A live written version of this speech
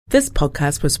This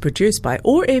podcast was produced by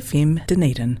OAR FM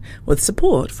Dunedin with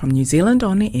support from New Zealand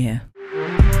On Air.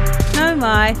 Nau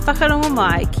mai, whakarongo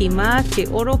mai ki mā te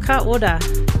oro ka ora.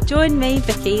 Join me,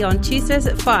 Vicky, on Tuesdays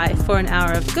at 5 for an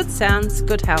hour of good sounds,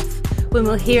 good health, when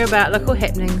we'll hear about local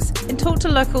happenings and talk to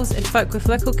locals and folk with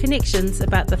local connections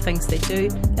about the things they do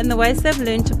and the ways they've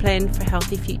learned to plan for a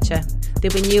healthy future.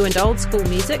 There'll be new and old school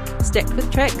music, stacked with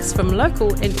tracks from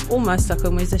local and almost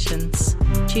local musicians.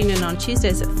 Tune in on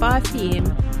Tuesdays at 5 p.m.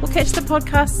 or catch the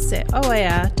podcasts at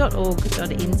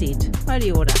oar.org.nz.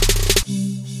 Mauri ora.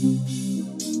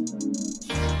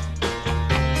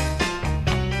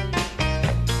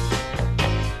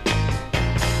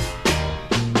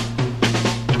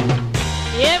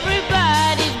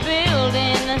 Everybody's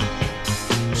building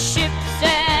ships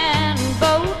and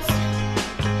boats.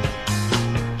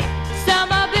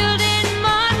 Some are building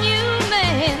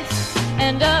monuments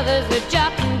and others are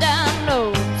jotting down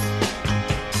notes.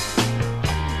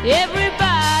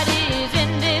 Everybody's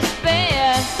in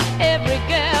despair, every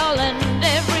girl and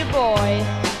every boy.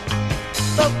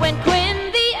 But when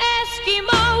Quinn the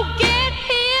Eskimo get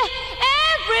here,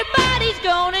 everybody's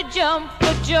gonna jump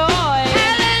for joy.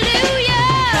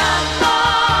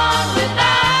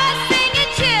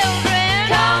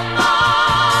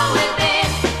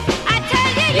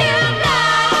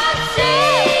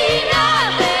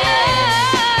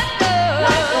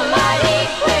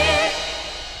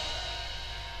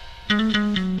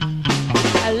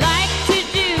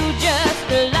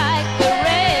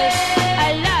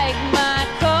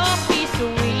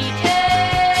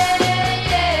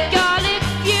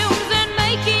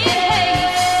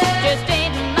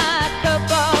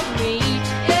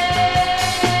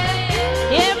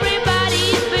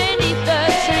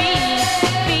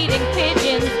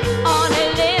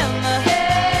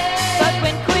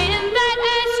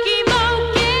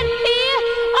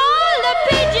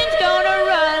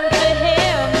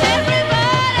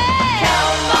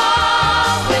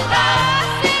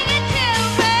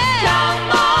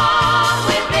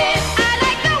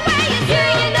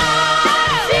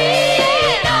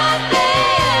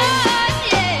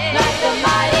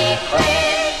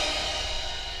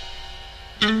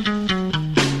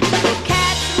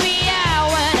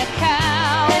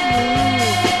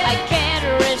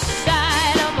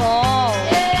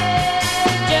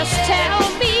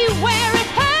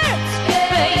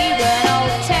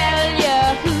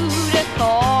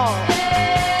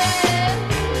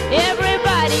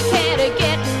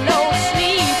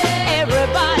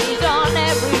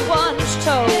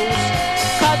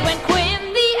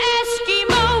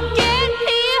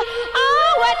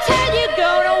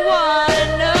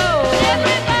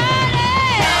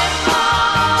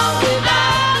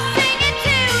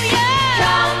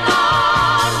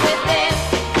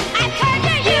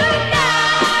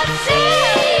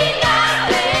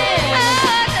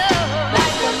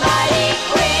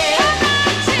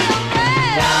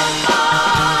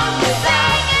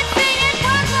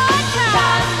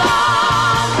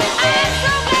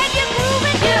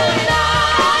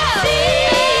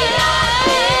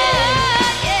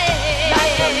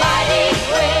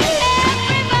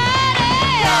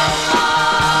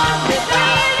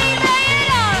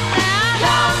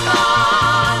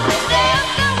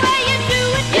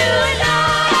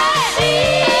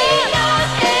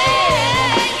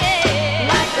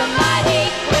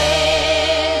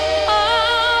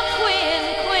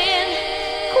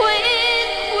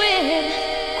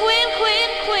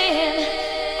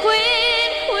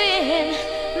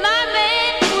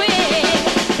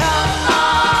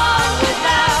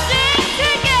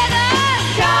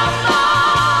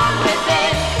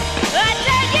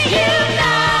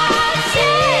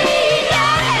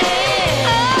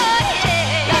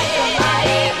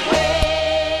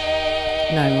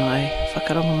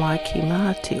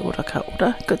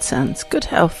 Good sounds, good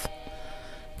health.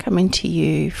 Coming to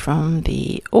you from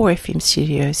the OAR FM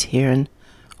studios here in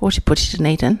Ōtepoti,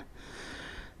 Dunedin,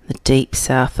 the deep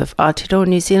south of Aotearoa,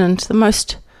 New Zealand, the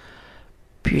most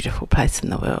beautiful place in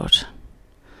the world.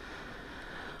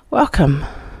 Welcome.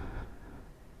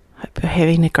 Hope you're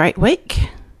having a great week.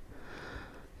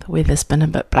 The weather's been a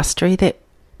bit blustery.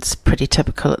 That's pretty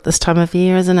typical at this time of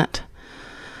year, isn't it?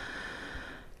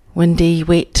 Windy,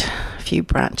 wet, a few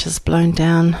branches blown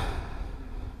down.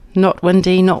 Not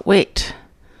windy, not wet.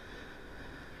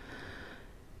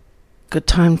 Good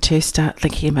time to start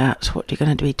thinking about what you're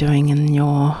going to be doing in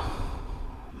your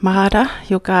mahara,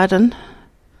 your garden.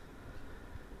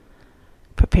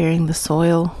 Preparing the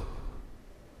soil.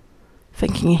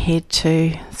 Thinking ahead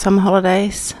to summer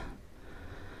holidays.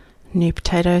 New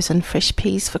potatoes and fresh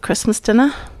peas for Christmas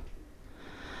dinner.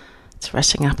 It's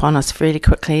rushing up on us really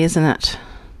quickly, isn't it?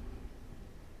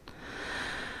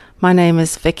 My name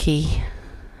is Vicky.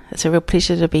 It's a real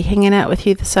pleasure to be hanging out with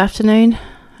you this afternoon.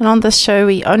 And on this show,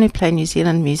 we only play New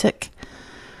Zealand music.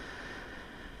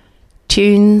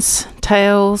 Tunes,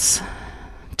 tales,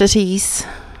 ditties,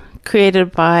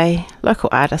 created by local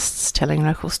artists telling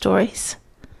local stories.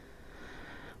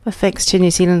 With thanks to New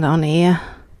Zealand On Air,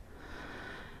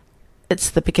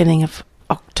 it's the beginning of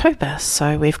October,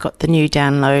 so we've got the new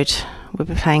download. We'll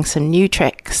be playing some new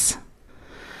tracks.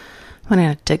 I'm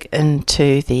going to dig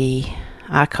into the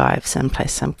archives and play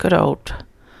some good old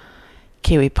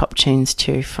Kiwi pop tunes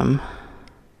too from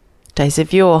days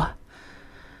of yore.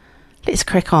 Let's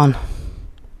crack on.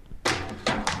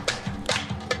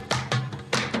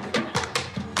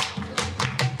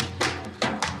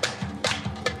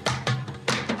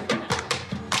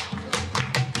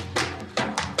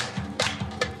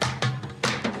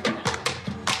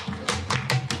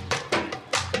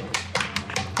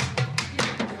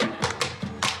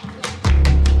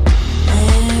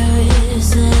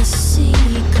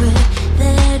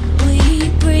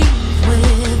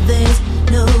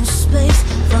 Space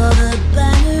for the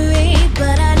battery.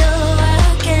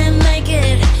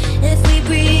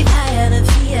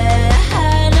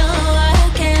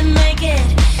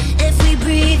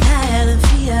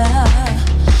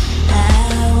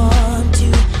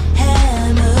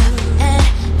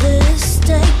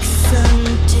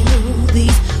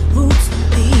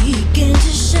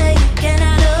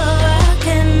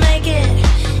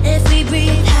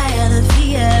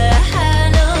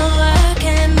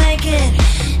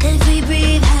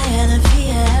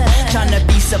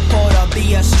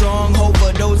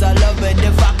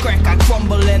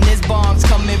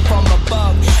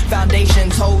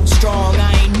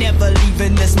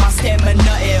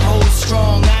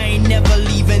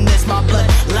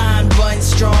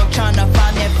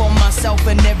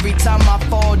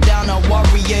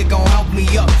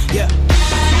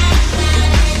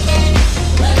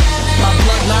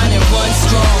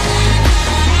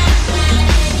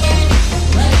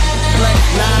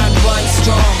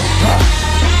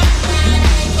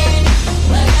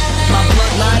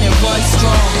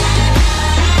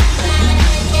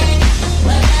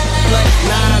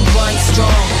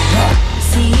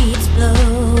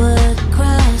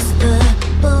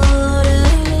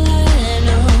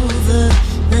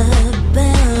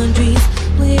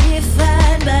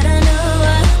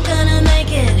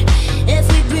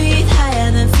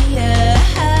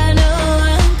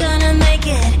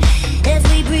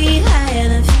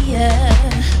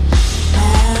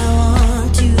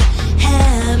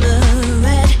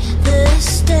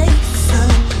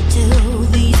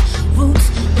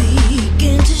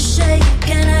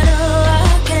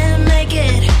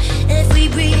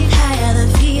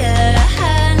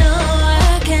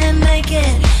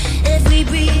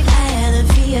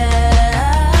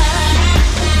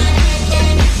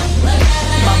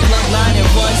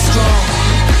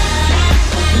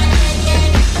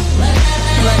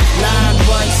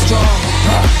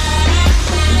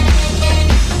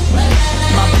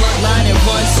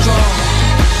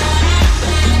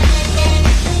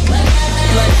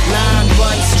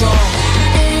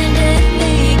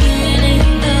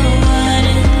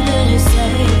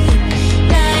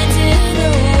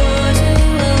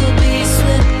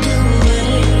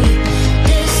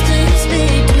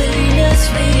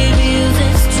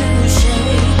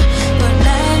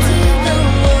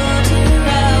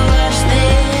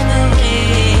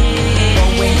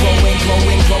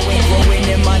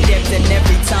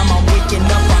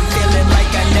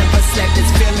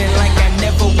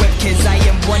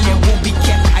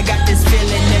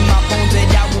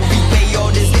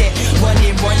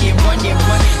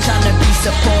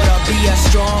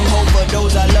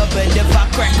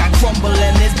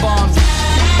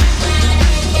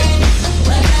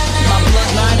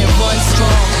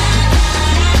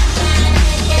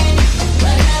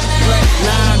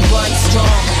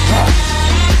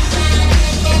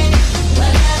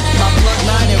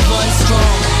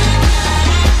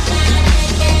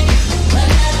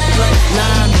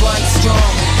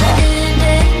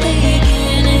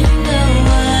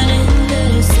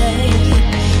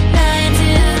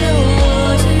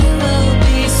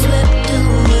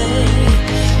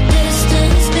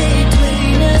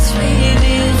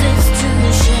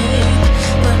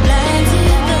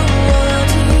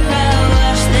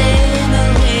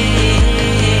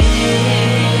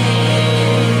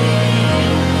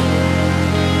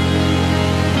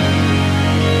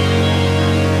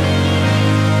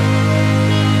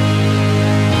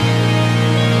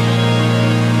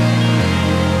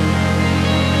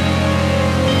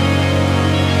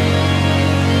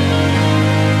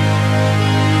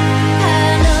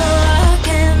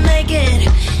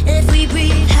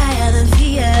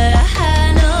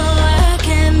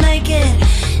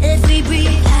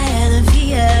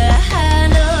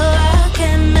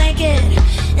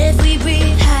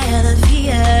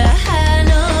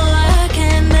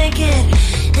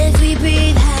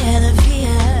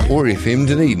 OAR FM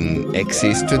Dunedin,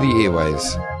 access to the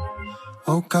airwaves.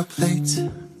 Woke up late,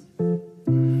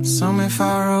 somewhere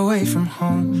far away from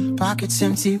home. Pockets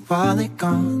empty, wallet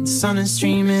gone. The sun is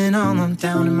streaming all on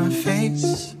down in my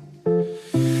face.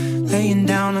 Laying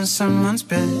down on someone's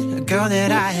bed, a girl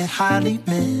that I had hardly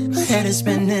met. My head is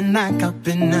spinning like up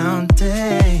and down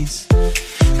days.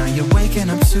 Now you're waking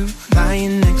up too,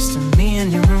 lying next to me in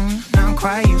your room. Now I'm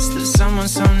quite used to someone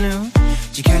so new.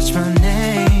 Did you catch my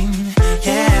name?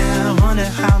 Yeah, I wonder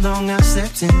how long I've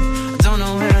slept in. I don't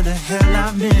know where the hell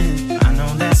I've been. I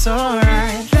know that's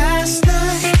alright. Last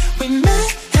night we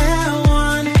met at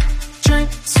 1, drank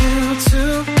till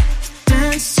 2,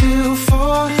 danced till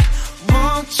 4.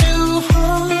 Walked you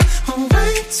home, I'll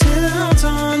wait till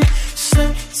dawn.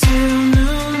 Slept till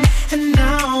noon, and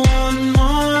now one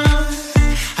more.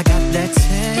 I got that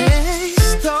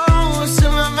taste, oh, to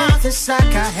my mouth. It's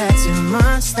like I had too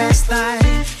much last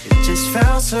night. It just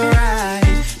felt so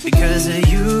right because of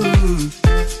you.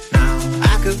 Now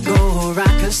I could go or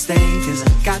I could stay, cause I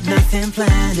got nothing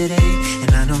planned today,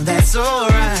 and I know that's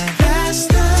alright.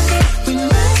 Last night we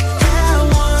met at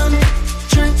 1,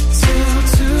 drank till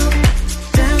 2,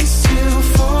 danced till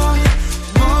 4.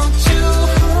 Walked you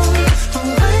home, I'll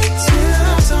wait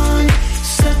till dawn.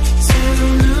 Slept till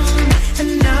noon,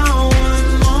 and now one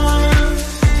more.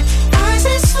 Why is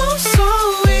it so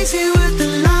easy with the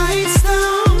lights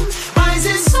down? Why is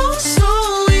it so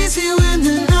easy when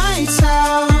the nights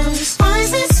out? Why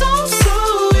is it so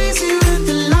easy with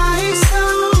the lights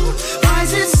down? Why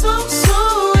is it so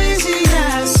easy?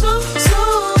 Yeah, so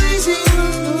easy.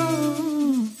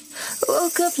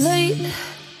 Woke up late,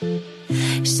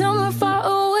 somewhere far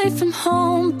away from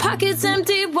home. Pockets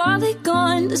empty, wallet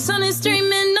gone. The sun is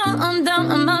streaming on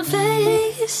down on my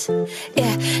face.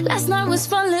 Yeah, last night was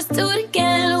fun, let's do it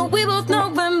again. We both know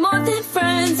we're more than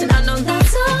friends, and I know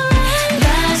that's alright.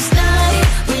 Last night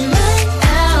we met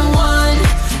at 1,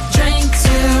 drank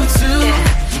till 2,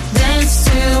 danced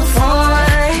till 4.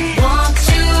 Walked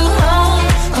you home,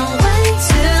 I'll wait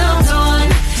till dawn.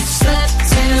 Slept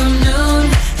till noon,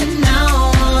 and now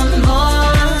one more.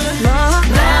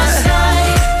 Last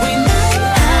night we met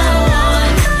at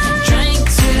 1, drank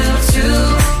till 2,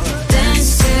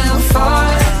 danced till 4.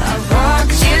 I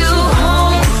walked you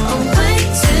home, I'll wait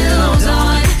till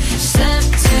dawn.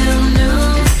 Slept till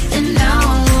noon, and now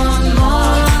one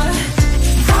more.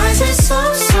 Why is it so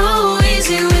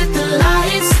easy with the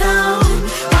lights down?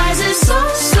 Why is it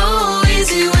so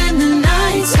easy when the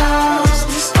nights out?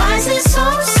 Why is it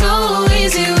so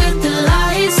easy with the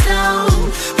lights down?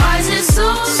 Why is it so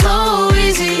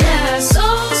easy? Yeah, so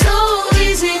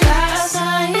easy. Last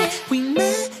night We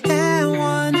met at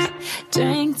 1,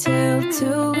 drank till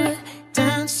 2,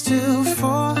 danced till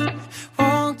 4.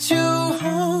 Walked you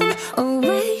home,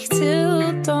 awake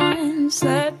till dawn,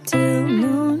 slept till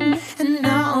noon. and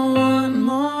now one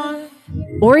more.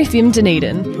 OAR FM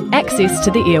Dunedin, access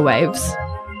to the airwaves.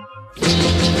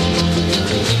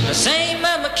 Say,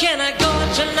 mama, can I go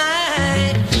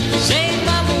tonight? Say,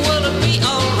 mama, will it be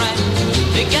alright?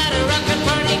 They got a rockin'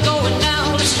 party going down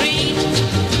the street.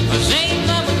 Say,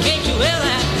 mama, can't you hear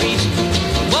that beat?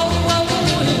 Whoa, whoa, whoa,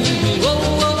 whoa,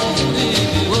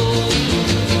 whoa.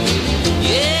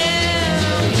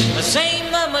 Yeah. Say,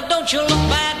 mama, don't you look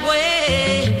that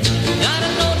way. Gotta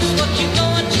notice what you're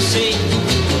going to see.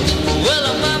 Well,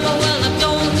 mama, well,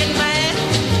 don't get mad.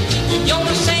 You're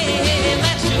gonna say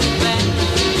that's too bad.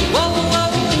 Whoa, whoa,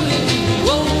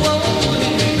 whoa, whoa,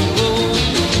 whoa.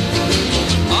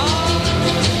 Oh.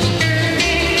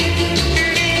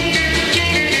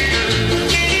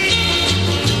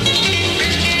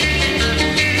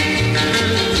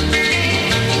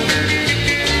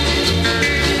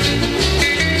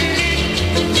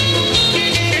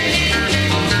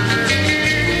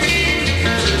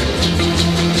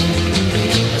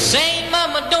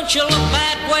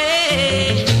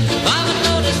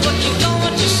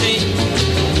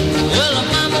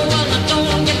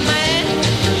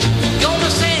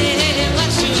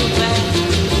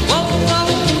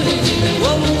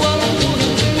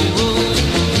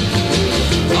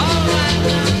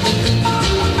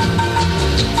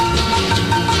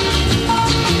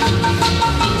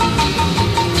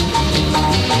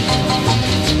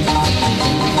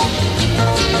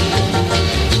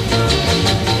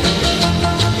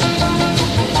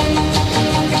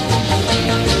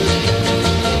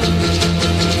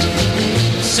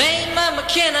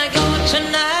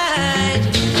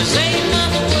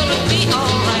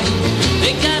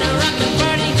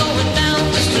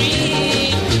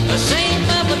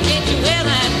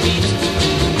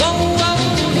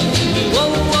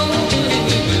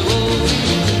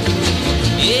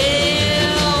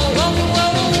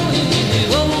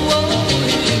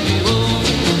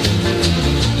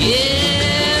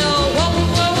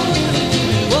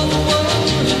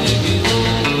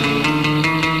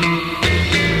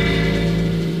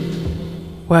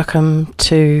 welcome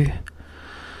to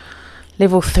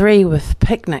level 3 with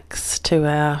picnics to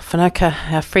our whanaukā,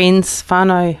 our friends,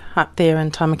 whānau up there in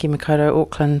Tamaki Makaurau,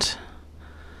 Auckland.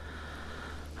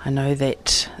 I know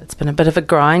that it's been a bit of a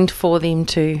grind for them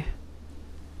to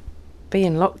be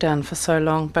in lockdown for so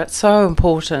long, but so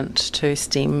important to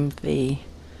stem the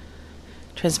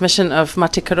transmission of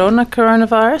Mate Corona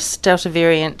coronavirus, Delta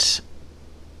variant.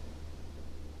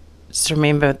 Just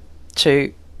remember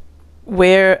to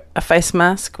wear a face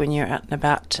mask when you're out and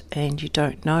about and you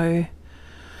don't know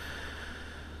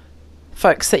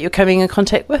folks that you're coming in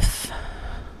contact with.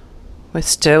 We're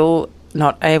still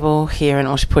not able here in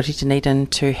Otepoti, Dunedin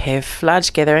to have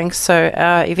large gatherings, so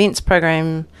our events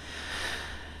program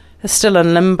is still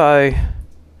in limbo.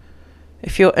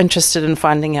 If you're interested in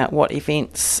finding out what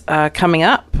events are coming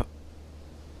up,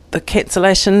 the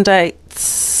cancellation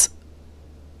dates,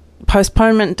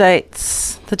 postponement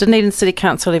dates, the Dunedin City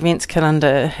Council events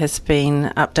calendar has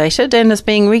been updated and is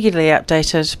being regularly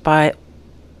updated by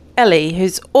Ellie,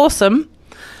 who's awesome,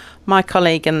 my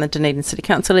colleague in the Dunedin City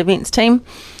Council events team.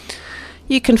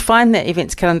 You can find that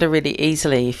events calendar really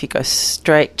easily if you go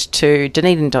straight to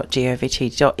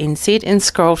dunedin.govt.nz and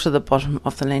scroll to the bottom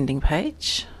of the landing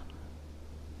page.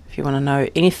 If you want to know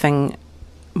anything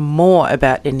more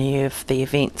about any of the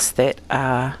events that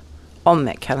are on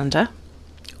that calendar,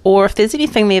 or if there's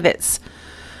anything there that's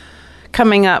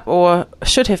coming up or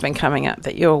should have been coming up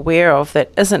that you're aware of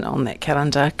that isn't on that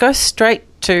calendar, go straight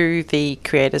to the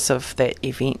creators of that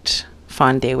event.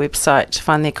 Find their website,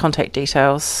 find their contact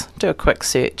details, do a quick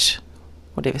search,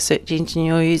 whatever search engine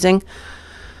you're using.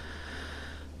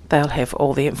 They'll have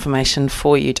all the information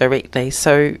for you directly.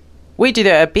 So we do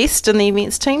our best in the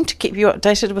events team to keep you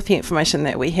updated with the information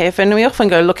that we have, and we often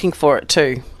go looking for it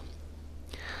too.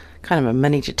 Kind of a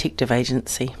mini detective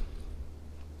agency.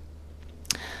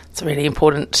 It's really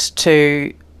important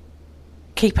to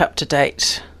keep up to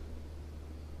date,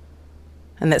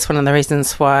 and that's one of the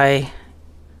reasons why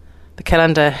the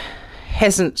calendar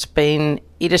hasn't been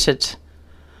edited,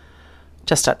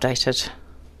 just updated.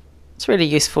 It's really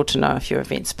useful to know if your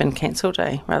event's been cancelled,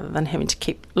 rather than having to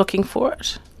keep looking for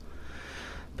it.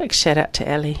 Big shout out to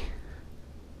Ali.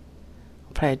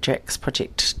 I'll play a Drax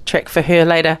Project track for her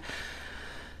later.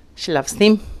 She loves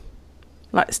them.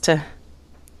 Likes to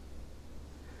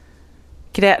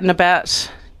get out and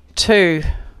about too.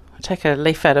 I'll take a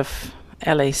leaf out of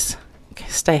Ali's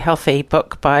Stay Healthy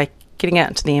book by getting out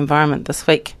into the environment this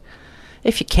week,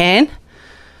 if you can.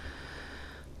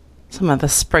 Some of the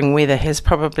spring weather has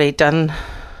probably done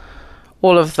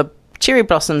all of the cherry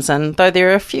blossoms in, though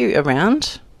there are a few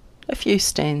around, a few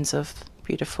stands of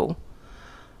beautiful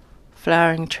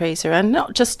flowering trees around,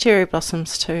 not just cherry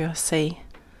blossoms too. I see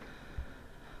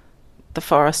the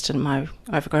forest in my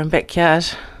overgrown backyard,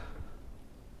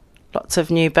 lots of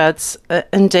new buds.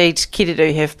 Indeed,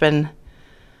 Kiriru have been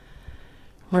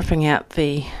ripping out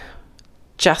the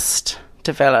just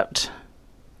developed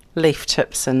leaf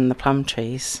tips in the plum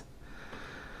trees.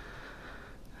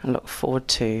 I look forward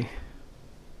to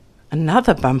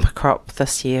another bumper crop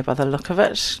this year by the look of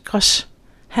it. Gosh,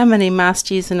 how many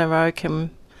mast years in a row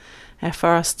can our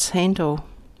forests handle?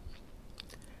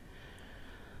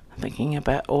 I'm thinking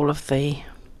about all of the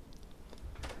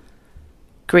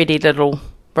greedy little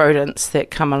rodents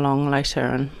that come along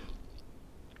later,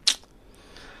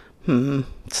 and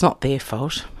it's not their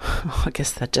fault. I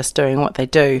guess they're just doing what they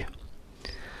do.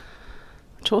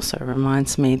 Which also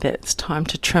reminds me that it's time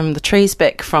to trim the trees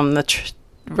back from the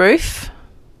roof.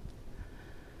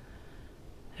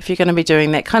 If you're going to be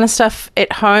doing that kind of stuff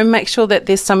at home, make sure that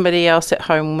there's somebody else at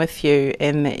home with you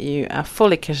and that you are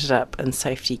fully kitted up in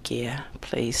safety gear.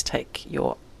 Please take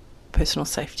your personal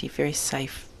safety very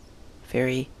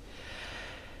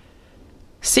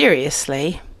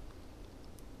seriously.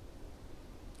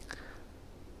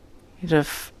 You'd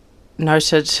have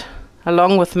noted,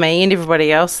 along with me and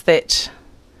everybody else, that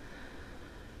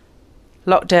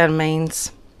lockdown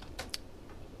means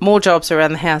more jobs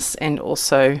around the house and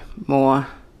also more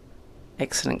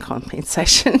accident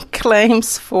compensation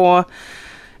claims for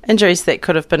injuries that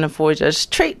could have been avoided.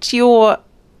 Treat your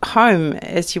home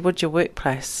as you would your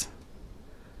workplace.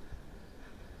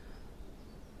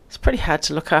 It's pretty hard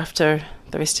to look after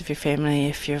the rest of your family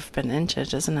if you've been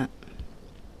injured, isn't it?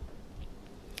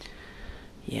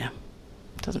 Yeah,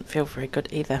 doesn't feel very good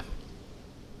either.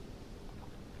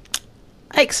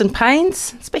 Aches and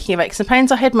pains. Speaking of aches and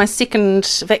pains, I had my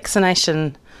second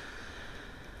vaccination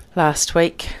last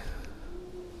week.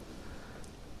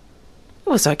 It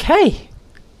was okay.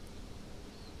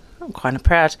 I'm quite a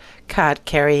proud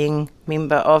card-carrying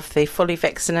member of the fully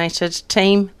vaccinated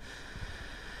team.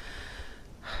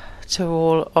 To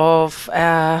all of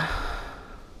our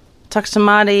Takata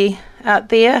Māori out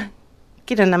there,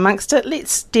 get in amongst it.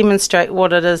 Let's demonstrate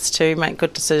what it is to make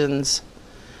good decisions,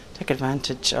 take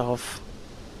advantage of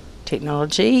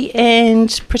technology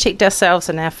and protect ourselves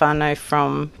and our whānau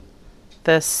from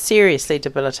the seriously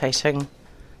debilitating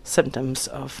symptoms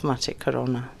of mate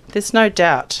korona. There's no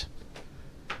doubt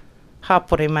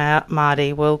Hapori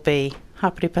Māori will be,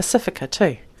 Hapori Pacifica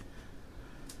too,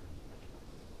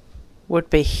 would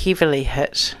be heavily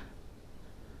hit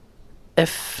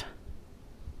if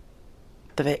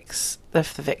the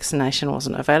vaccination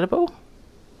wasn't available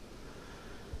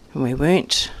and we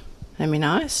weren't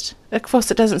immunised. Of course,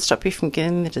 it doesn't stop you from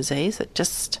getting the disease. It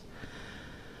just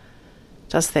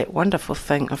does that wonderful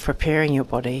thing of preparing your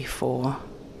body for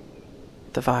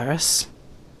the virus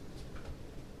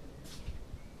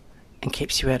and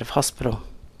keeps you out of hospital.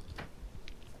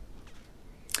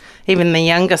 Even the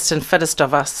youngest and fittest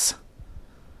of us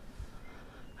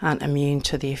aren't immune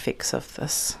to the effects of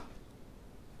this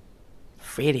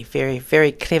really very, very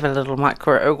clever little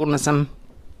microorganism.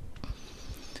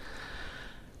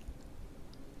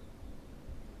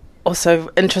 Also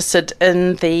interested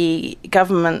in the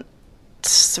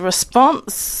government's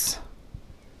response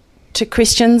to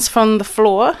questions from the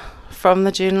floor from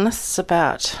the journalists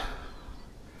about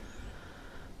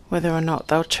whether or not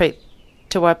they'll treat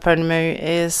Te Waiponamu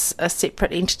as a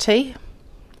separate entity.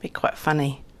 Be quite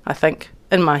funny, I think,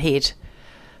 in my head.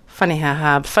 Funny how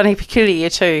hard, funny peculiar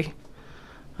too.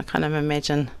 I kind of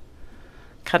imagine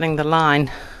cutting the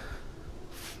line,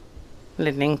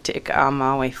 letting Te Ika a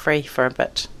Māui free for a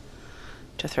bit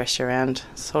to thrash around,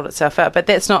 sort itself out. But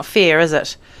that's not fair, is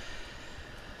it?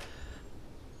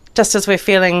 Just as we're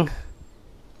feeling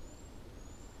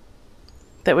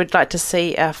that we'd like to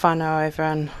see our whānau over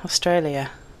in Australia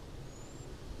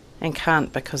and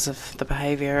can't because of the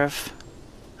behaviour of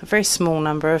a very small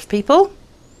number of people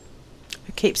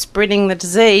who keep spreading the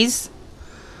disease.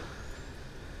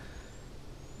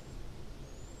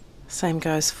 Same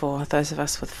goes for those of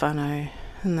us with whānau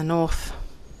in the north.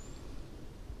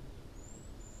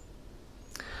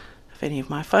 If any of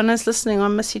my whānau's listening, I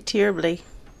miss you terribly.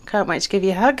 Can't wait to give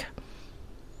you a hug.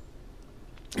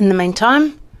 In the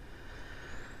meantime,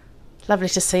 lovely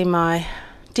to see my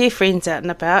dear friends out and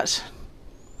about,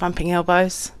 bumping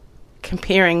elbows,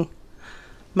 comparing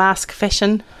mask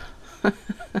fashion.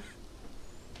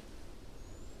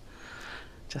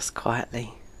 Just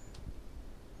quietly.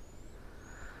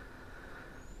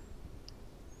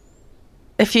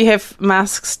 If you have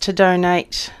masks to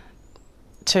donate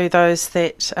to those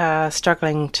that are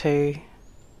struggling to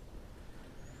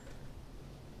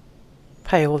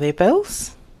pay all their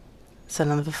bills, it's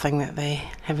another thing that they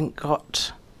haven't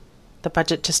got the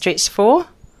budget to stretch for.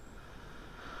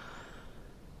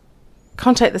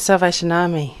 Contact the Salvation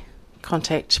Army,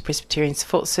 contact Presbyterian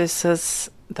Support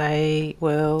Services. They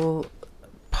will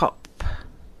pop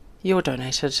your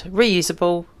donated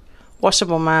reusable,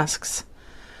 washable masks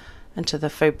into the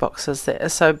food boxes that are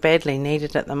so badly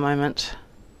needed at the moment.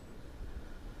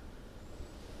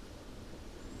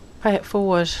 Pay it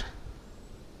forward.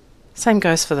 Same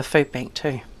goes for the food bank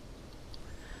too.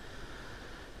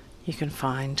 You can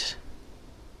find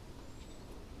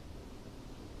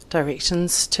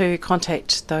directions to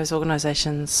contact those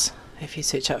organisations if you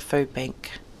search up Food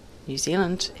Bank New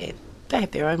Zealand. They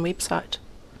have their own website.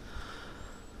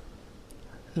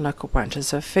 Local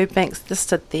branches of food banks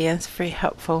listed there. It's very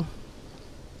helpful.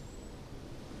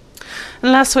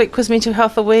 And last week was Mental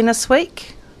Health Awareness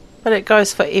Week, but it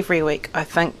goes for every week. I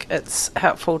think it's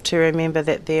helpful to remember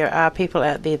that there are people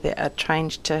out there that are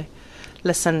trained to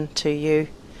listen to you,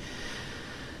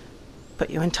 put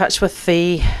you in touch with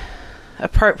the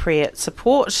appropriate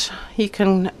support. You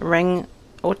can ring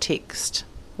or text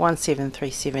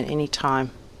 1737 anytime.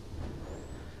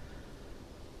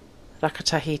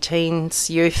 Rakatahi Teens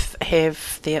Youth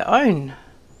have their own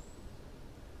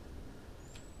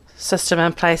system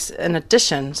in place in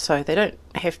addition, so they don't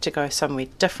have to go somewhere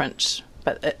different,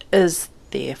 but it is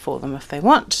there for them if they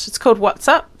want. It's called What's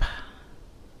Up.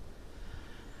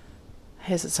 It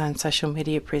has its own social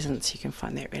media presence. You can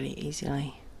find that really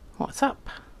easily. What's Up?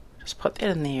 Just put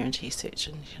that in there into your search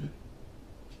engine.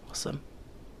 Awesome.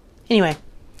 Anyway,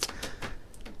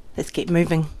 let's get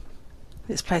moving.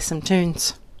 Let's play some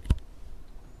tunes.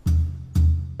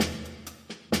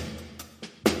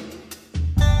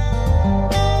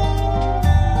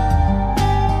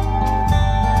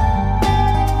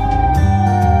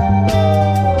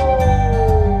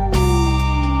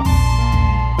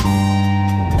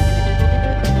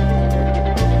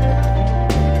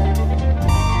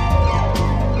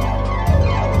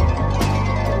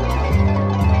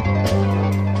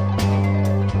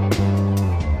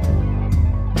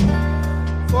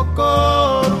 For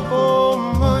whakaaro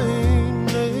mai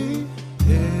nei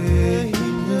e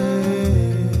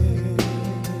nei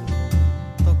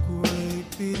taku ei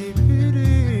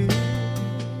piripiri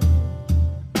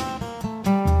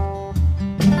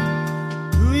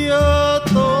Huia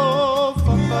tō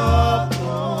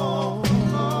whakaaro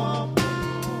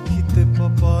ki te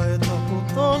papa e tapo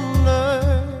tone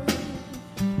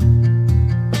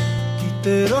ki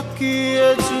te raki e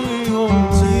tui o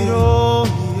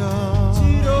tirohia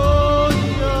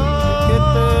ke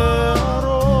te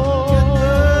aro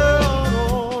nui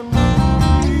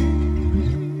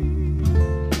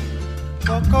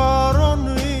whakaaro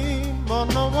nui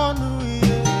manawa nui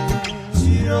e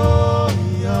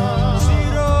tirohia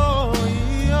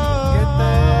ke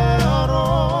te aro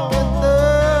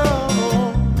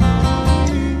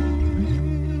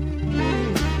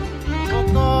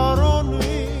whakaaro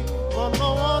nui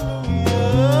manawa nui e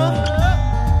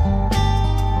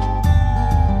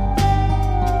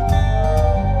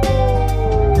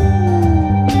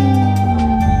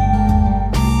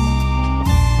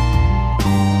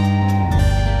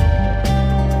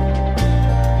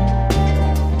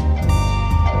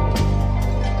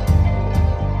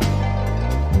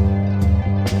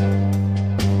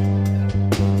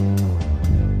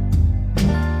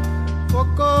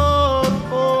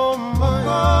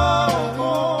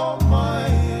whakaaro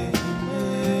mai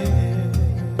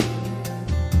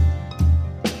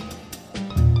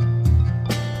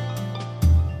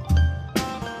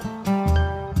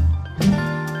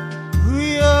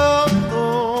Huia tō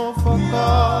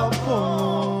whakapono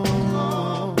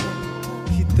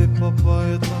ki te papa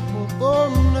e tapo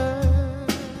tone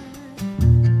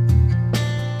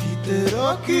ki te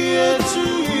raki e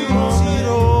tui o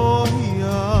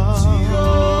tirohia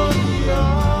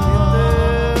ke te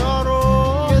aro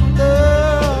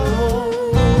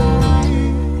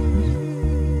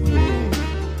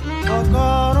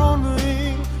whakaaro nui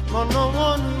manawa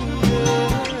nui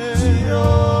e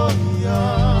tirohia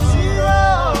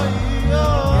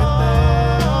ke te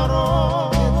aro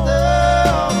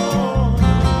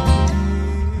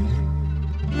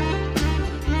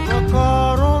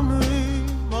whakaaro nui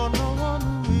manawa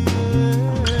nui e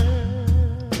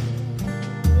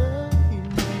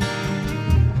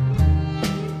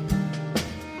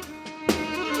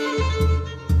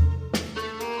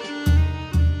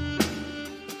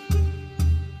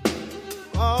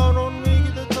whakaaro nui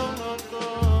ki te tangata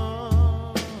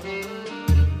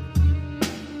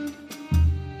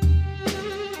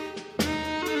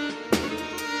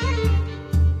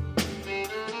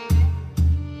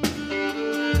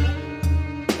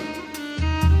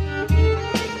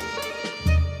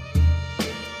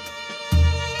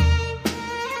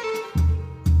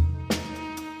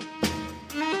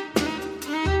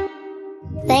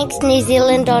Thanks, New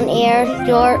Zealand On Air.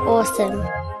 You're awesome.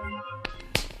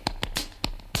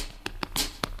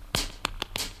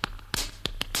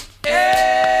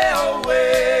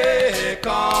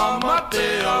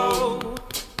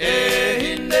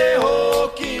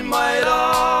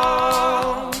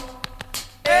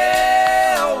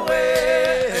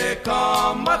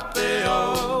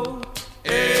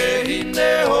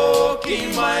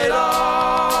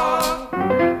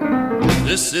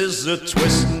 This is a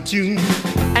twisting tune,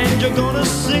 and you're gonna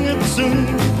sing it soon.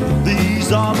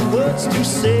 These are the words to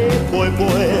say, boy,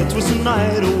 boy, twist the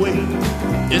night away.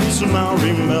 It's a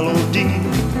Maori melody.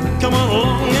 Come on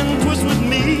along and twist with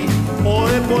me,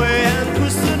 boy, boy, and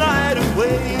twist the night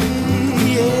away.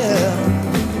 Yeah.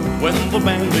 When the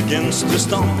band begins to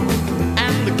stomp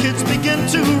and the kids begin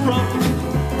to romp,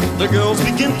 the girls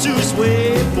begin to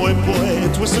sway, boy, boy,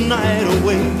 twist the night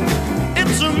away.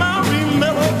 It's a Maori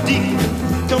melody.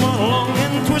 Come on along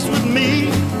and twist with me,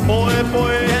 boy,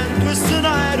 boy, and twist the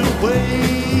night away,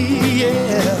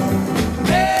 yeah.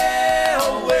 Hey,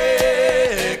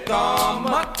 away,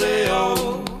 kamateo,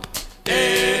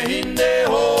 e hinde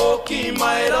hoki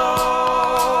mai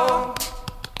ra.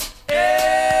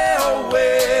 Hey,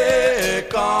 away,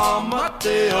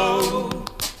 kamateo,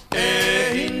 e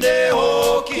hinde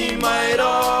hoki mai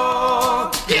ra.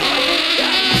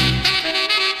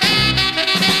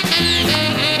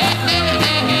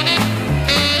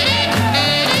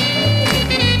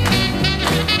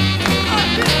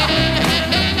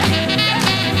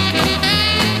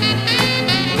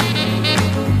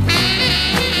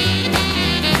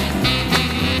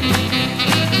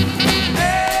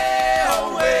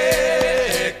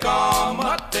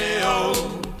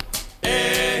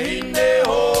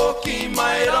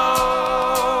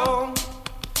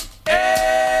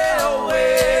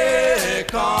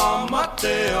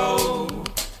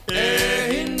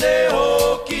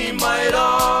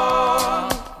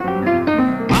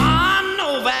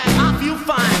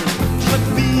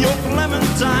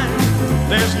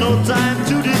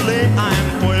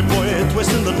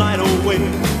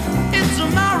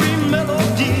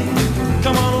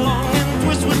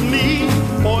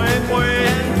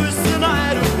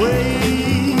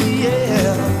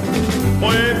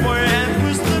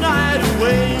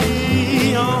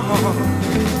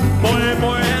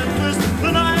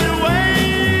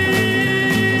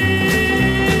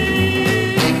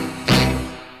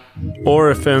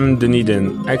 ORFM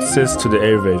Dunedin, access to the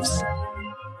airwaves.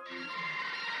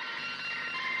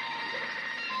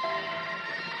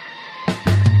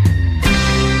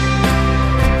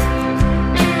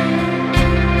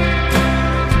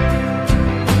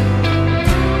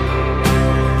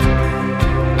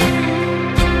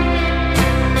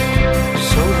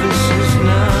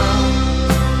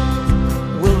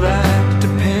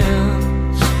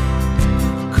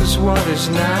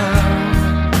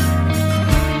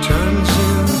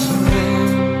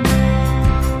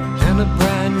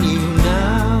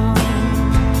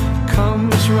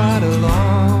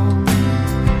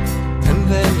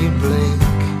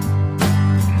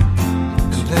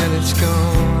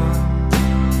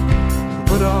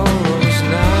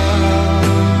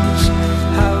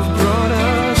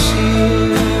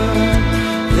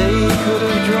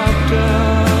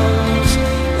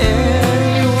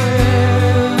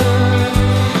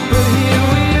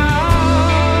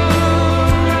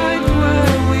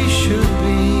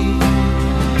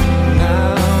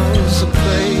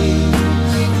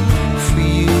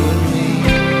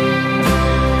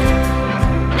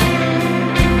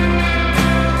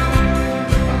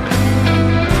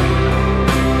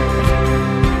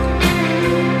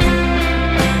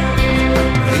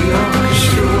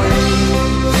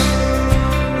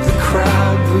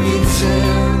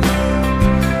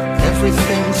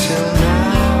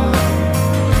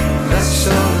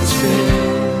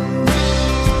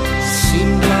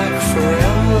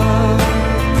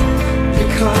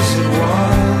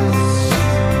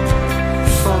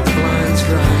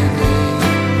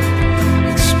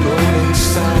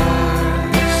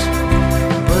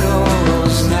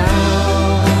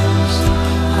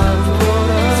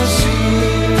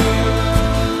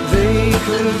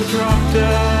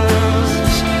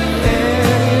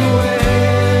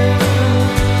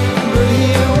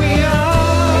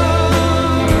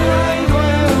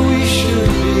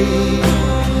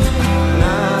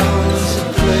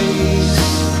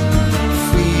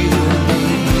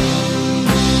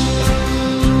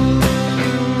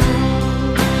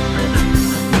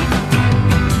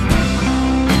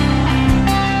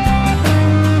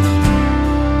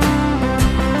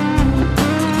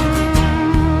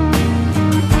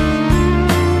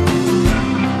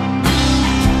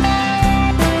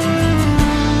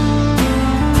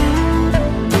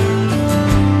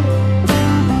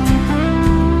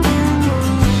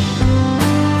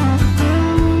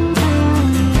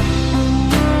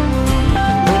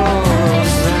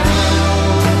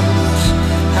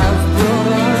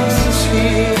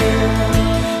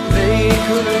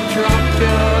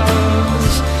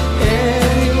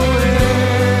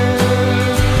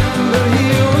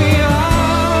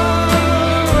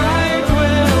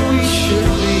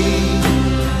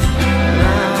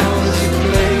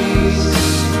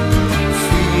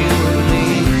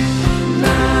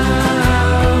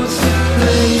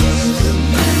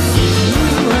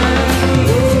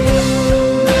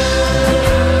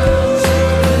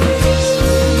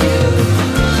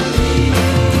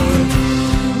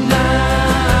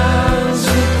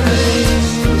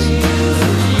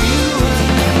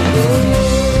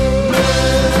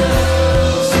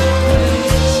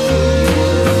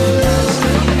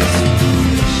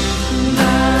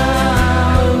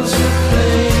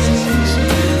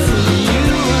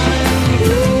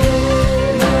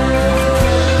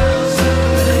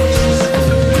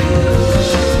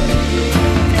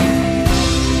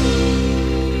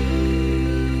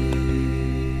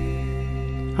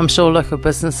 I'm sure local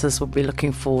businesses will be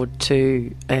looking forward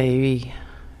to a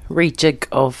rejig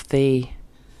of the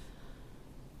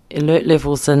alert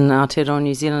levels in Aotearoa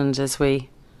New Zealand as we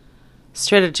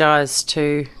strategise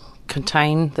to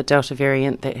contain the Delta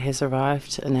variant that has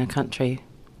arrived in our country.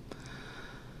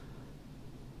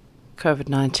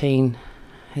 COVID-19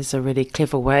 has a really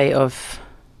clever way of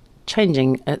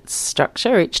changing its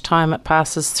structure each time it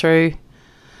passes through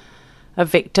a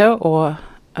vector or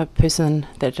a person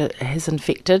that it has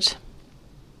infected.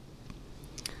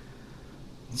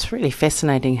 It's really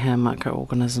fascinating how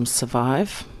microorganisms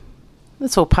survive.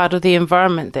 It's all part of the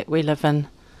environment that we live in,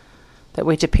 that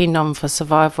we depend on for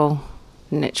survival.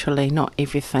 Naturally, not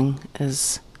everything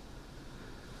is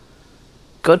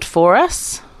good for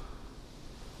us.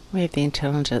 We have the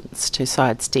intelligence to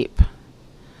sidestep,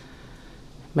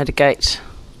 mitigate,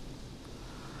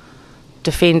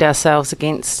 defend ourselves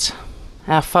against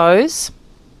our foes.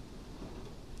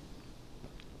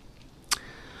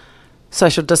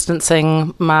 Social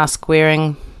distancing, mask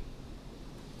wearing,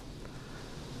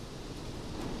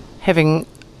 having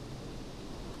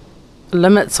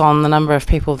limits on the number of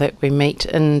people that we meet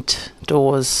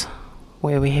indoors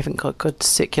where we haven't got good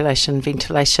circulation,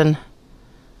 ventilation.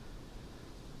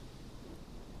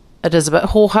 It is a bit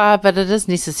ho-ha, but it is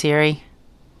necessary.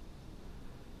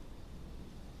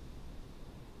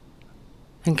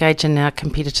 Engage in our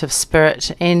competitive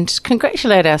spirit and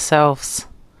congratulate ourselves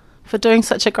for doing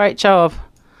such a great job.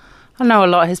 I know a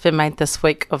lot has been made this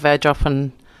week of our drop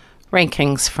in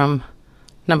rankings from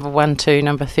number 1 to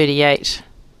number 38.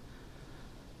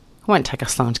 It won't take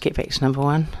us long to get back to number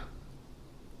 1.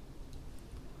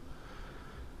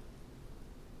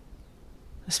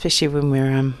 Especially when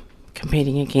we're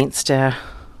competing against our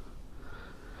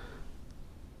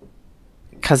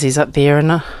cousins up there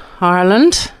in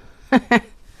Ireland.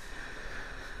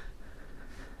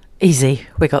 Easy,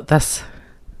 we got this.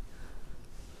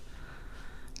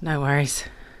 No worries.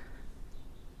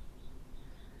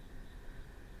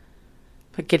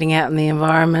 But getting out in the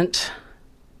environment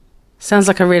sounds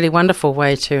like a really wonderful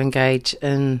way to engage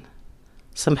in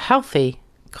some healthy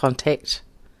contact.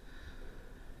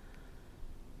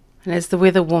 And as the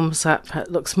weather warms up,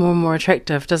 it looks more and more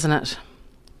attractive, doesn't it?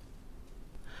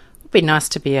 It would be nice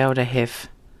to be able to have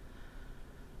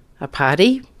a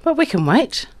party, but we can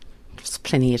wait. There's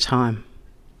plenty of time.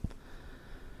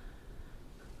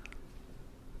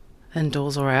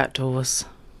 Indoors or outdoors.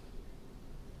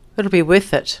 It'll be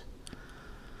worth it.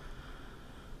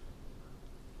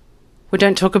 We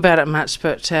don't talk about it much,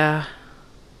 but our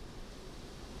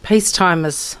peacetime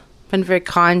has been very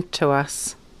kind to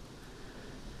us.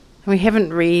 And we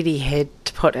haven't really had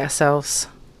to put ourselves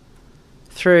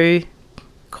through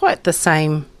quite the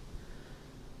same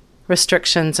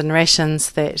restrictions and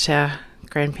rations that our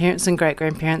grandparents and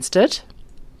great-grandparents did.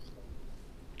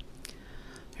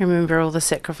 Remember all the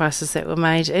sacrifices that were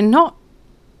made and not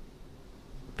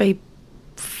be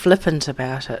flippant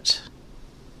about it.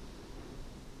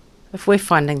 If we're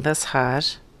finding this hard,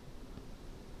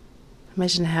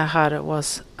 imagine how hard it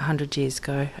was 100 years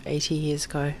ago, 80 years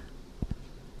ago.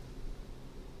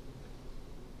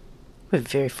 We're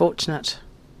very fortunate.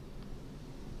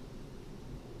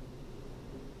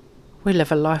 We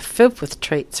live a life filled with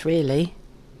treats, really.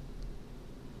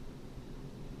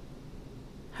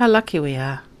 How lucky we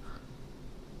are.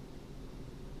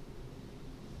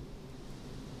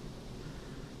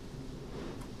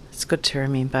 It's good to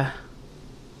remember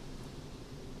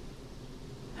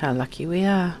how lucky we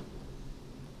are.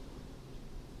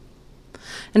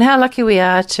 And how lucky we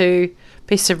are to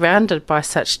be surrounded by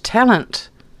such talent.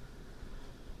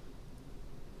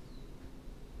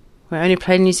 We only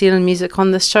play New Zealand music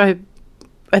on this show,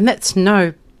 and that's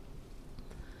no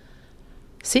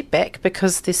setback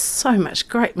because there's so much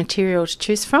great material to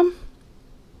choose from.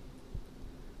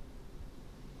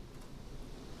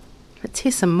 Let's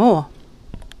hear some more.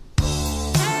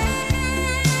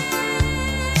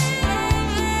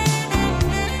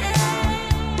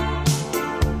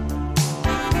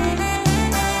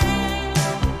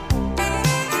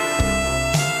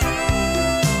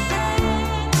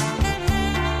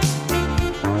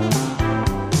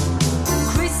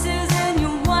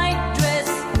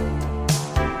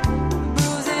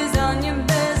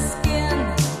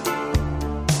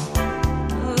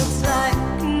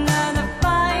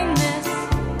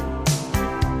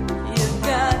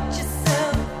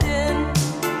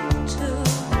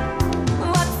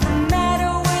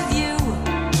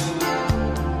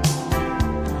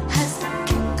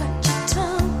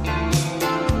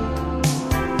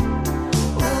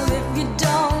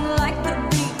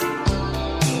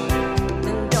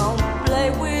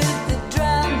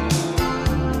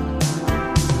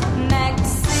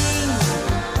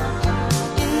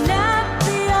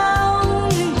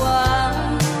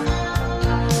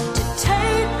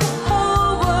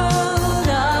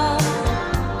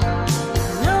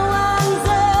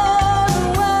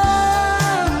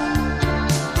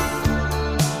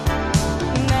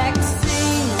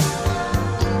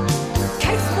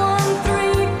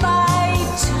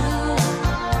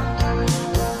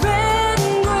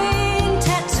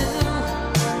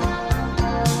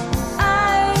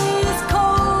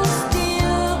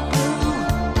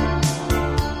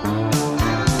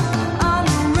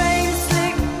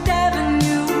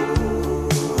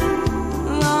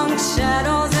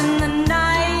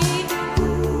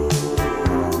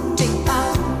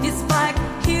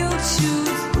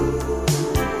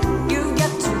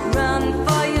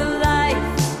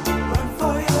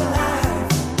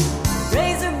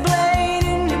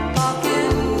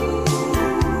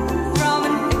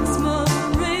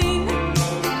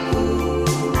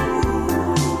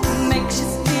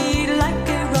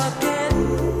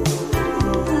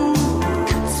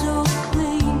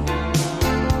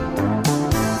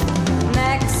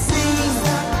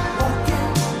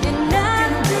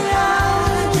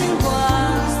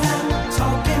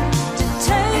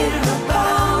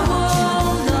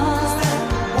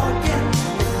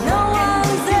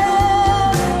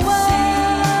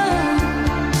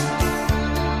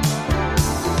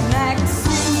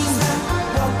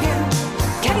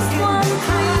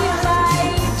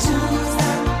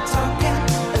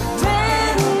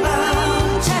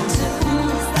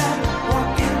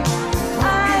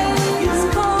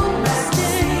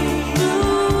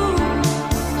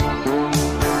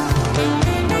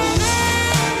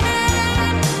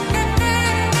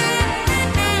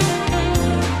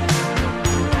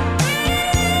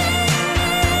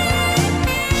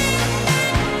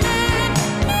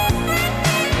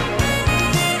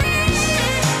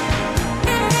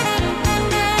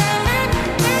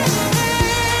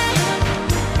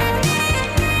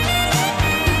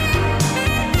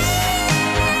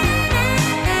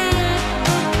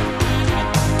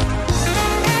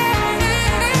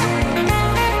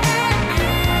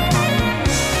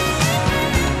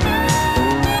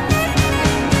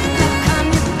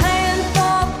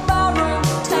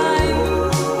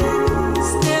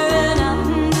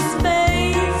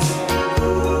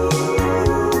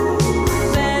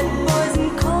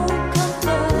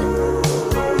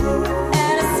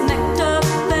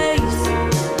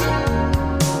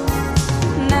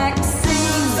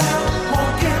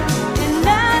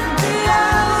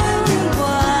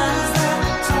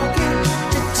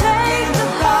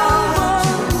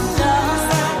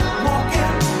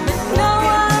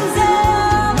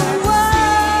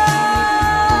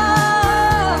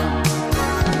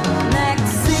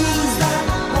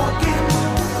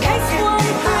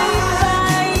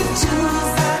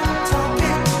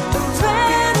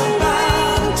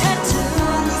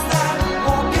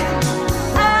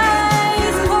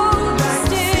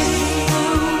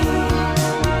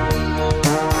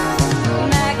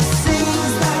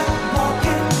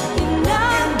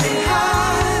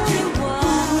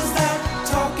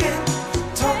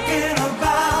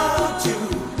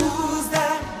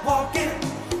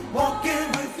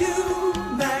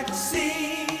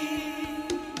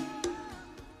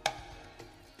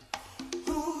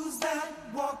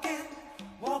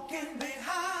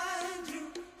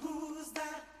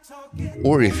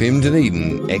 Or FM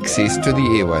Dunedin, access to the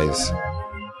airwaves.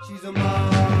 She's a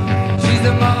mod. She's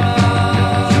a mod.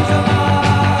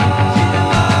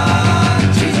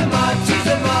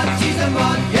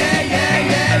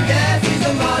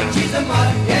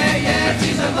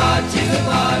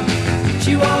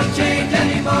 She won't change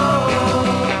anymore.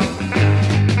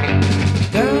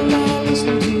 Girl, now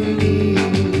listen to me.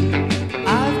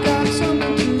 I've got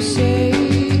something to say.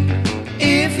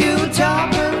 If you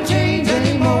chop and change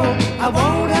anymore, I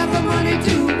won't have the money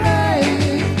to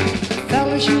pay.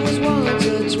 Fella, she was once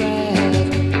a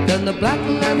trap. Then the black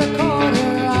leather caught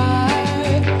her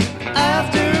eye.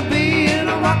 After being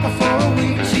a rocker for a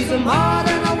week, she's a mod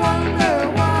and I wonder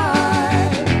why.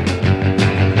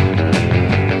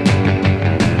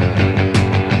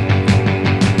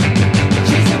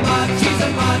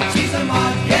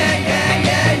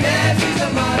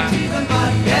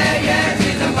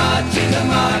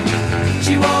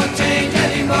 She won't change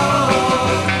anymore.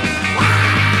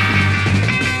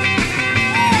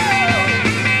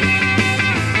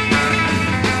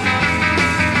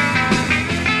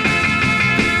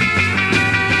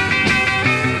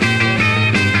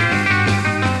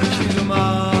 She's a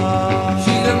mod.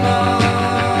 She's a mod.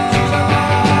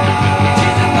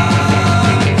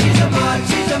 She's a mod.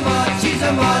 She's a mod. She's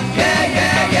a mod. Yeah,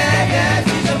 yeah, yeah, yeah.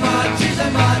 She's a mod. She's a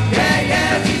mod. Yeah,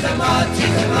 yeah. She's a mod.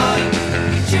 She's a mod.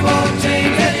 She won't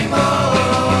change anymore.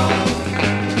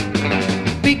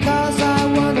 Because I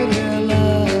wanted her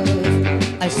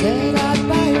love, I said I'd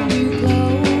buy her new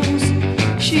clothes.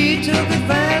 She took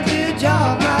advantage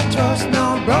of my trust.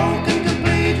 Now I'm broken,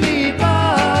 completely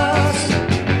bust.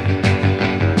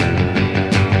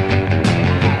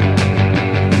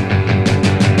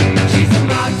 She's a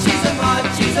mod, she's a mod,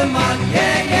 she's a mod.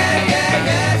 Yeah, yeah, yeah,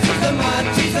 yeah. She's a mod,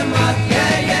 she's a mod.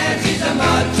 Yeah, yeah, she's a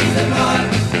mod, she's a mod.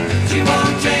 She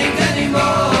won't change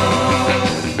anymore.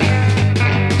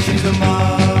 She's a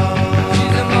mod.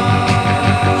 She's a mod.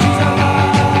 She's a mod.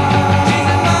 She's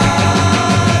a mod.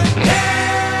 Yeah.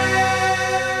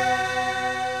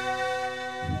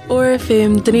 Or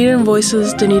FM, Dunedin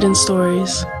Voices, Dunedin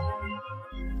Stories.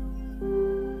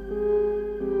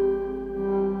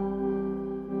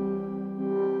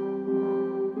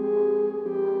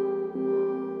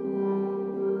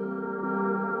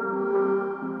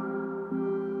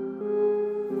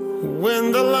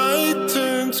 When the light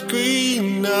turns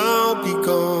green, I'll be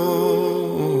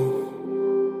gone.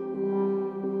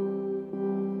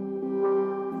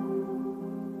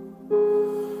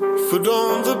 Foot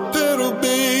on the pedal,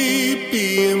 baby,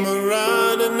 am I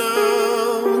riding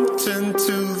out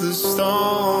into the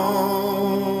storm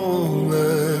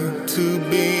like two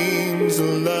beams of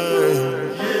light?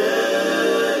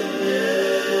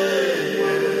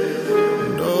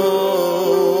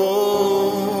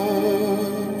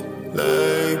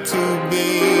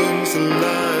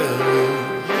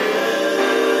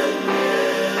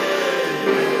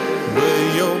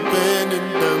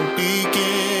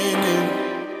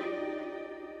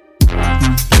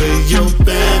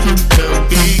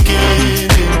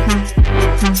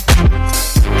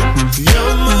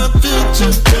 You're my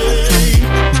future, babe.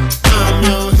 I'm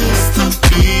your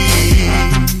history.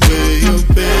 Where you're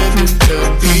bending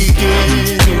down,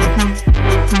 beginning.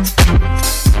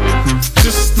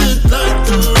 Just like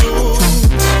the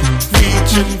roots,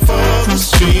 reaching for the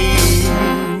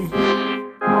stream.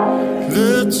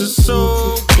 Let your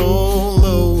soul go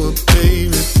lower,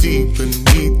 baby, deep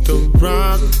beneath the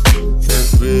rock. That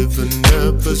river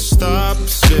never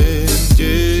stops, yeah.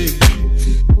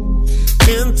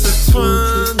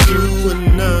 Intertwined, you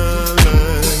and I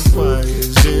like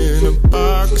wires in a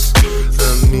box.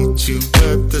 I'll meet you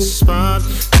at the spot.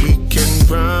 We can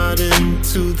ride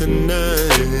into the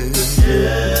night.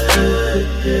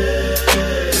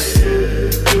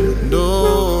 No,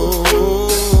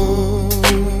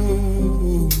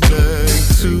 like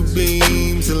two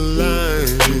beams of light.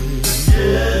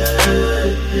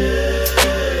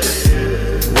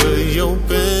 Where you're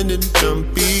bending, I'm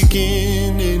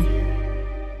beginning.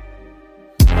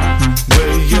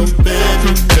 Where you're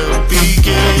bending, I'm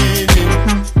beginning.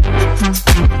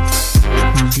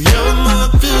 You're my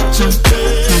future,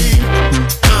 babe.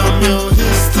 I'm your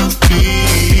history.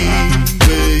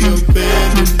 Where you're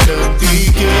bending, I'm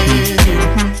beginning.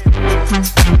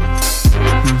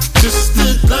 Just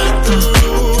like the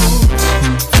roots,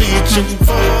 reaching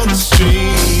for the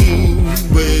stream.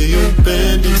 Where you're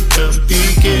bending, I'm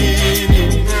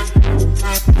beginning.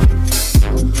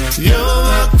 You're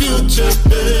my future,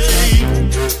 babe.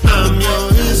 I'm your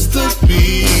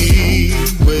history.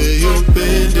 Where you're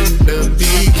bending, I'm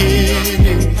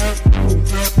beginning.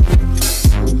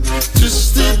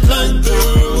 like the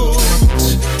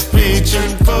roots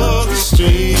reaching for the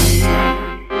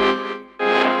stream.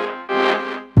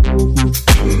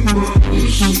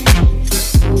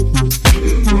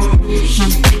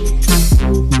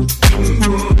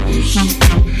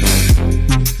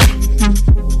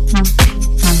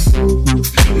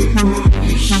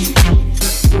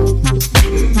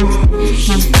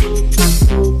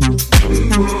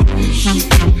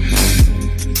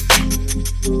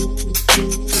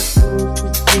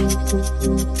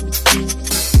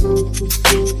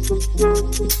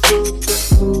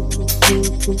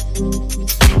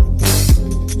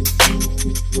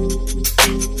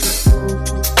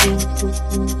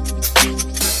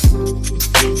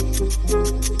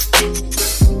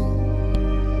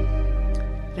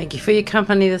 Thank you for your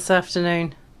company this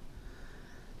afternoon.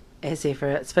 As ever,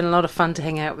 it's been a lot of fun to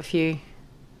hang out with you,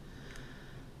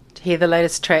 to hear the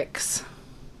latest tracks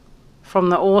from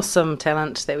the awesome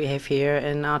talent that we have here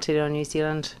in Aotearoa, New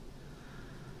Zealand.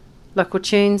 Local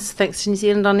tunes, thanks to New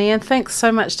Zealand On Air, and thanks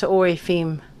so much to OAR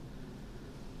FM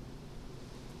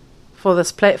for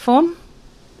this platform.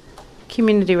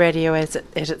 Community radio at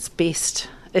its best.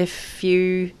 If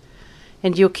you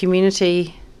and your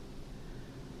community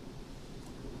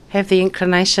have the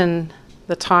inclination,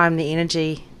 the time, the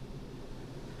energy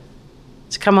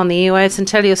to come on the airwaves and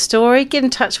tell your story, get in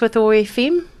touch with OAR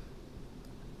FM,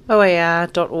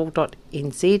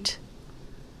 oar.org.nz.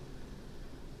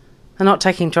 They're not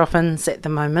taking drop-ins at the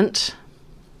moment,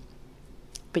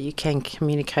 but you can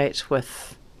communicate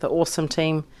with the awesome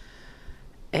team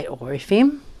at OAR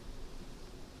FM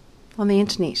on the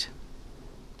internet.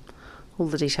 All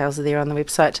the details are there on the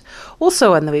website.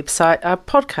 Also on the website are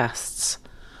podcasts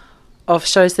of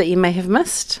shows that you may have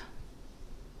missed.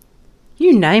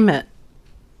 You name it.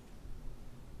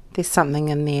 There's something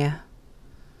in there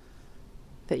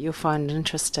that you'll find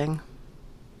interesting.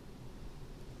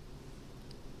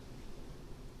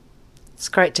 It's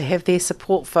great to have their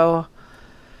support for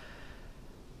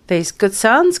these good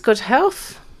sounds, good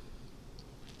health.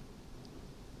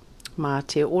 Mā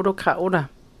te oro ka ora.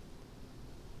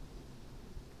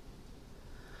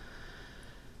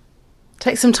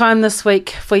 Take some time this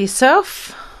week for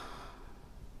yourself.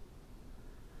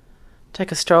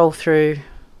 Take a stroll through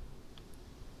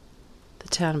the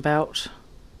town belt,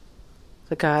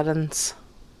 the gardens,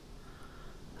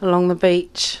 along the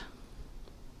beach,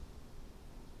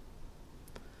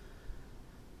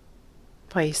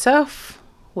 by yourself,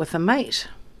 with a mate.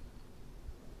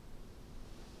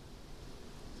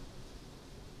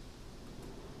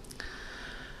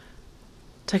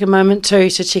 Take a moment too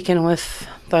to check in with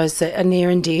those that are near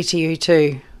and dear to you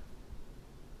too.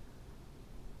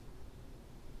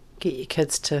 Get your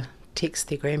kids to text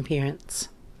their grandparents.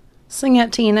 Sing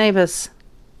out to your neighbours.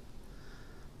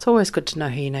 It's always good to know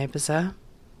who your neighbours are.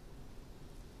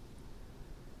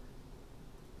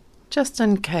 Just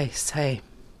in case, hey.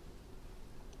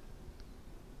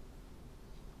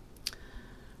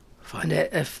 Find out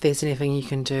if there's anything you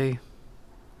can do.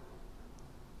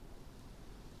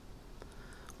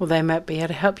 Well, they might be able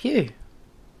to help you.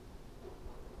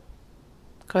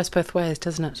 Goes both ways,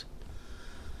 doesn't it?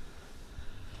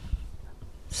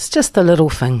 It's just the little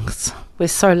things. We're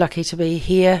so lucky to be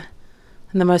here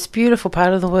in the most beautiful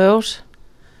part of the world,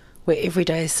 where every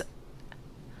day's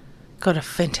got a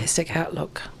fantastic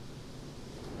outlook.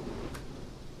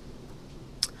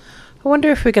 I wonder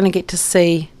if we're going to get to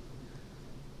see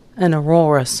an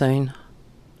aurora soon.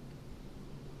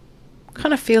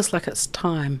 Kind of feels like it's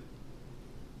time.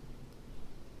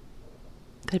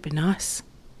 That'd be nice.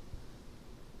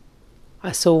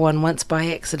 I saw one once by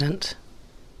accident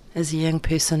as a young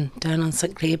person down on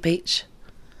St Clair Beach.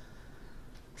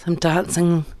 Some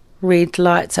dancing red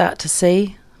lights out to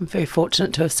sea. I'm very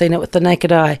fortunate to have seen it with the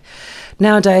naked eye.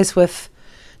 Nowadays with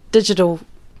digital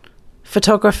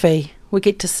photography, we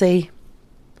get to see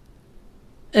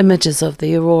images of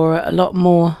the aurora a lot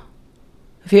more.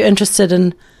 If you're interested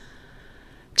in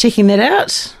checking that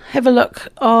out, have a look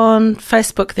on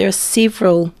Facebook. There are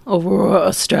several Aurora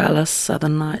Australis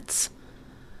Southern Lights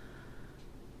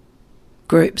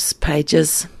groups,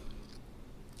 pages.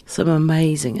 Some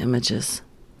amazing images.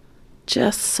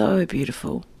 Just so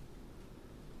beautiful.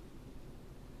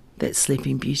 That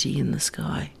sleeping beauty in the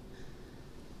sky.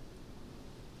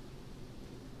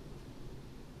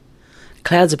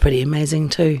 Clouds are pretty amazing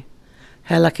too.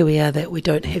 How lucky we are that we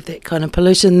don't have that kind of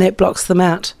pollution that blocks them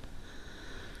out.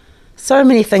 So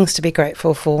many things to be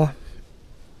grateful for.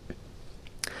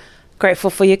 Grateful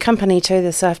for your company too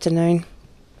this afternoon.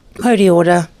 Mōre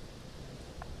ora.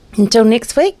 Until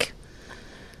next week,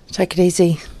 take it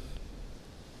easy.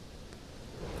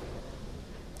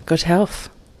 Good health.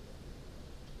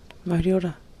 Mōre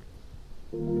ora.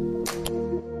 I've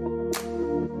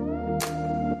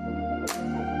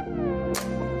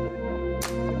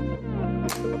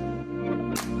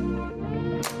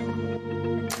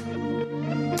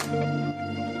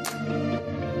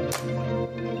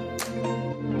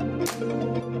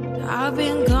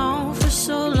been gone for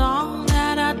so long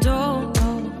that I don't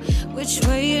know which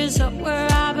way is up, where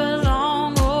I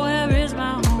belong, or where is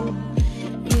my home.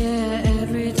 Yeah,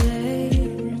 every day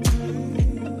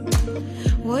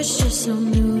was just so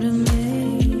new to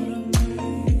me.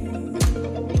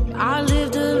 I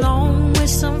lived alone with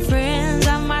some friends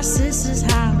at my sister's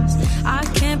house. I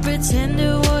can't pretend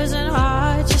it wasn't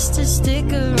hard just to stick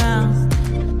around.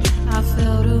 I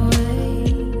felt away.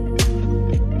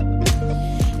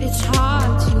 It's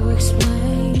hard to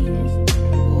explain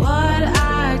what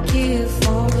I'd give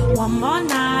for one more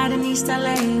night in East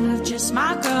LA with just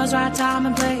my girls, right time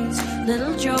and place.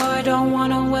 Little joy, don't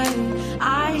wanna wait.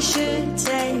 I should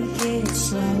take it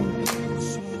slow,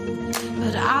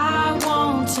 but I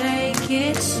won't take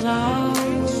it slow.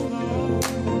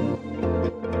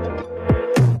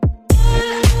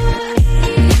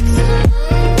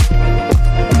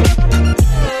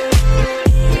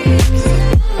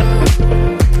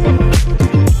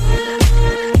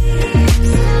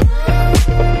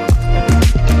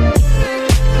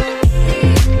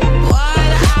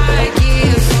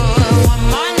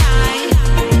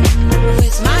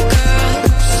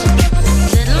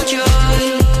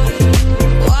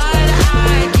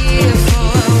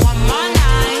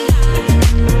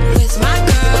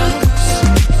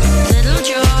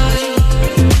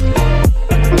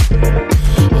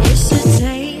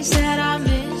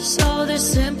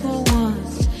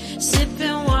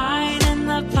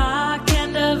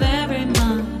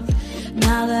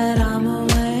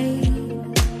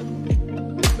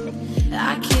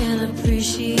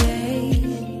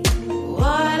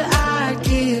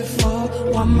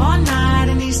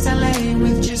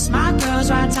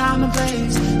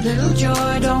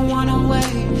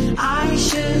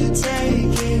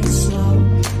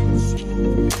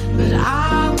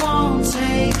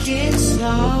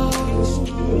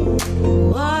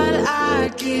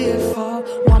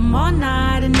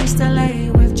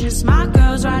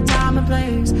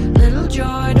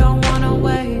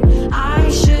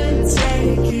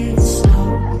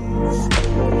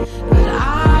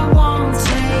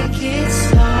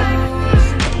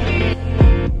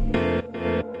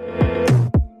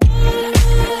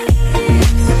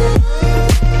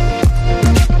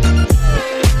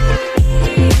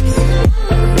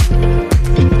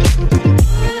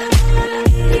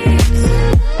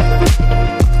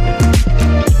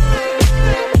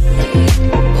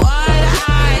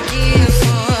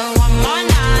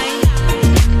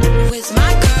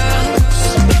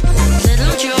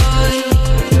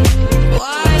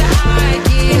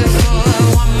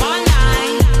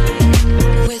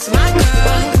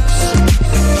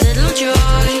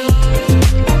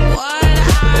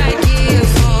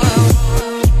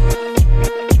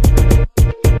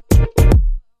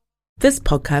 This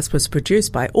podcast was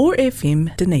produced by OAR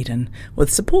FM Dunedin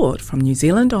with support from New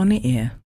Zealand On the Air.